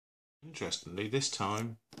Interestingly, this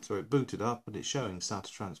time, so it booted up and it's showing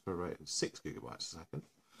SATA transfer rate of 6 gigabytes a second.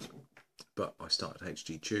 But I started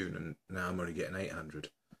HD Tune and now I'm only getting 800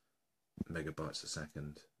 megabytes a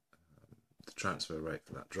second. The transfer rate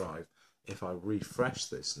for that drive. If I refresh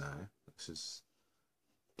this now, this is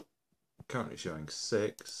currently showing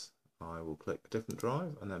 6. I will click a different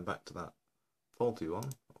drive and then back to that faulty one.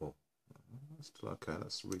 Or that's still okay.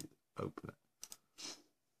 Let's reopen it.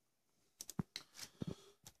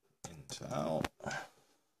 Intel. That's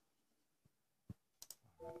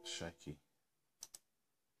shaky.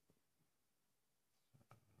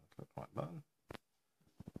 Click the right button.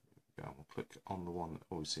 Go and we'll click on the one that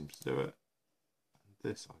always seems to do it. And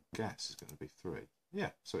this, I guess, is going to be 3.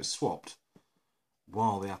 Yeah, so it's swapped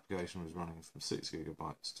while the application was running from 6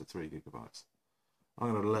 gigabytes to 3 gigabytes.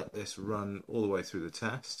 I'm going to let this run all the way through the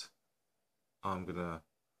test. I'm going to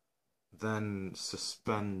then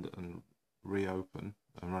suspend and reopen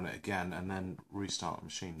and run it again and then restart the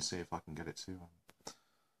machine and see if I can get it to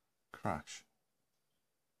crash.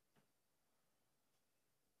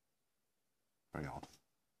 Very odd.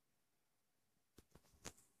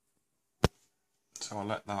 So I'll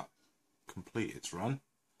let that complete its run.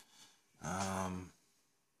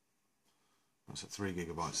 That's at 3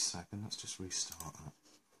 gigabytes a second. Let's just restart that.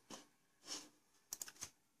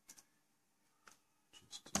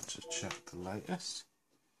 Just to check the latest.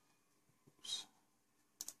 Oops.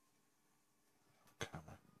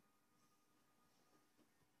 Camera.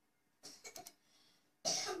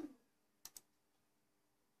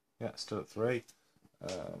 Yeah, still at 3.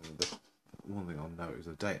 The one thing I'll note is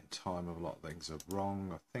the date and time of a lot of things are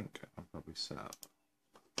wrong. I think I'm probably set up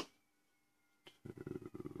to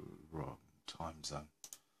wrong time zone.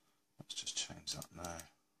 Let's just change that now.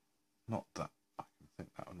 Not that I can think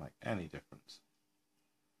that would make any difference.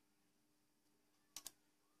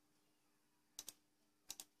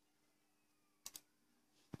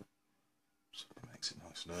 So it makes it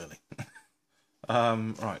nice and early.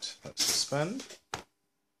 Right, let's suspend.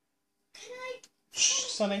 Shh,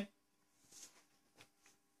 Sonny.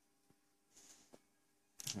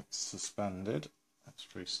 It's suspended. Let's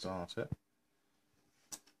restart it.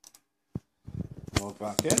 Log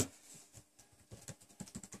back in.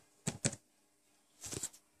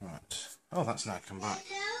 Right. Oh, that's now come back.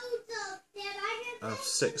 Of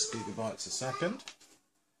 6 gigabytes a second.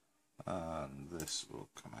 And this will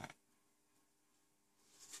come out.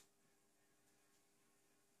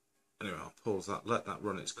 Anyway, I'll pause that, let that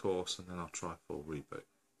run its course, and then I'll try full reboot.